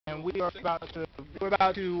and we're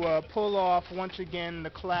about to pull off once again the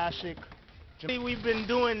classic. We've been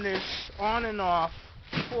doing this on and off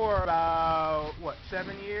for about what,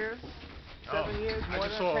 7 years? 7 years, more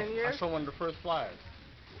than 10 years. I saw one of the first flyers.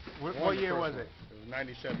 What year was it? It was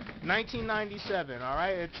 97. 1997. All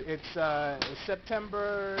right. It's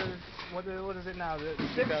September. What is it now? The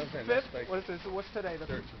 6th, 5th. What is this? What's today? The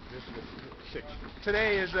 13th. This is the 6th.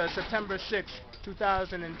 Today is September 6th,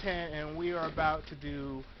 2010, and we are about to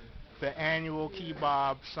do the annual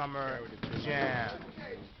Kebab Summer Jam.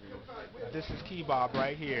 This is Kebab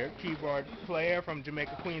right here, keyboard player from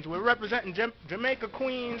Jamaica, Queens. We're representing Jamaica,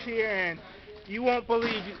 Queens here, and you won't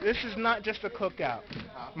believe, this is not just a cookout.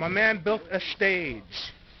 My man built a stage.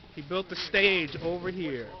 He built a stage over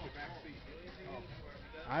here.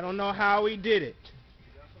 I don't know how he did it,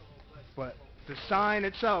 but the sign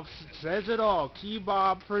itself says it all.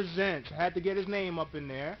 Kebab Presents. Had to get his name up in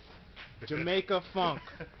there. Jamaicafunk.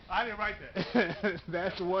 I didn't write that.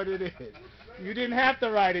 That's what it is. You didn't have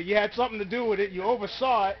to write it. You had something to do with it. You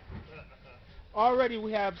oversaw it. Already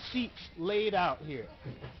we have seats laid out here.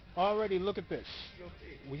 Already, look at this.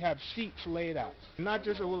 We have seats laid out. Not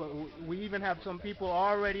just, we even have some people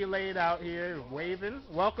already laid out here waving.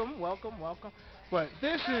 Welcome, welcome, welcome. But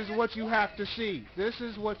this is what you have to see. This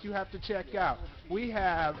is what you have to check out. We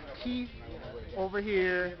have Keith over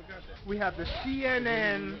here. We have the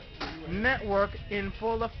CNN network in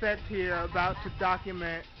full effect here, about to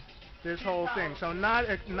document this whole thing. So not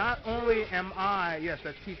only am I, yes,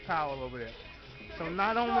 that's Keith Powell over there. So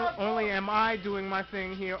not only am I doing my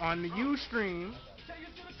thing here on the Ustream,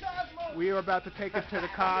 we are about to take it to the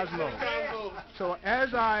Cosmos. So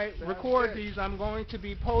as I record these, I'm going to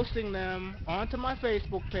be posting them onto my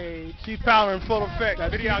Facebook page. Keith Powell in full effect.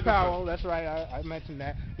 That's Keith Powell, that's right, I mentioned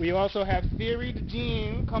that. We also have Theory the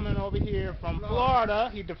Gene coming over here from Florida.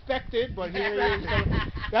 He defected, but here he is.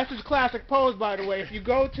 That's his classic pose, by the way. If you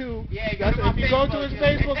go to his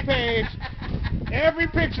Facebook page, every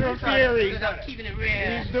picture of Theory,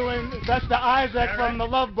 he's doing, that's the Isaac from the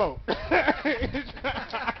Love Boat.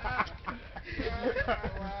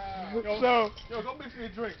 So go mix me a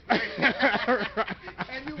drink.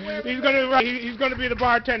 He's gonna be the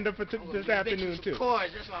bartender for this afternoon too.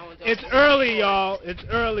 It's early, y'all. It's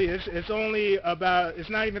early. It's only about. It's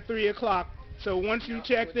not even 3 o'clock. So once you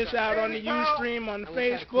check this out on the Ustream on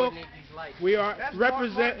Facebook, we are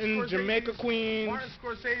representing Jamaica, Queens. Martin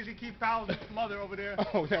Scorsese, Keith Powell's mother over there.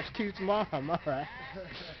 Oh, that's Keith's mom. All right.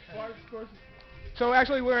 So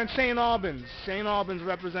actually, we're in St. Albans. St. Albans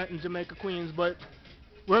representing Jamaica, Queens, but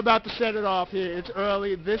we're about to set it off here. It's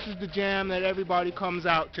early. This is the jam that everybody comes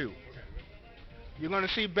out to. You're going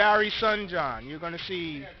to see Barry Sunjohn. You're going to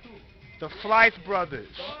see the Flythe Brothers.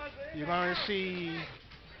 You're going to see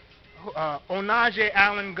Onaje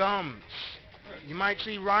Allen Gums. You might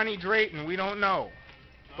see Ronnie Drayton. We don't know.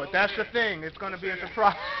 But that's the thing. It's going to be a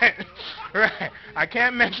surprise. Right. I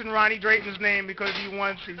can't mention Ronnie Drayton's name because he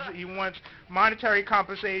wants monetary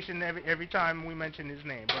compensation every time we mention his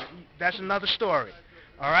name. But that's another story.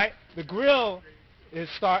 All right? The grill is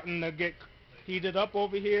starting to get heated up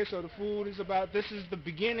over here, so the food is about, this is the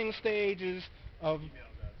beginning stages of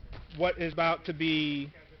what is about to be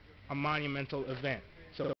a monumental event.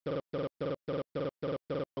 So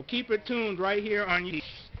keep it tuned right here on YouTube.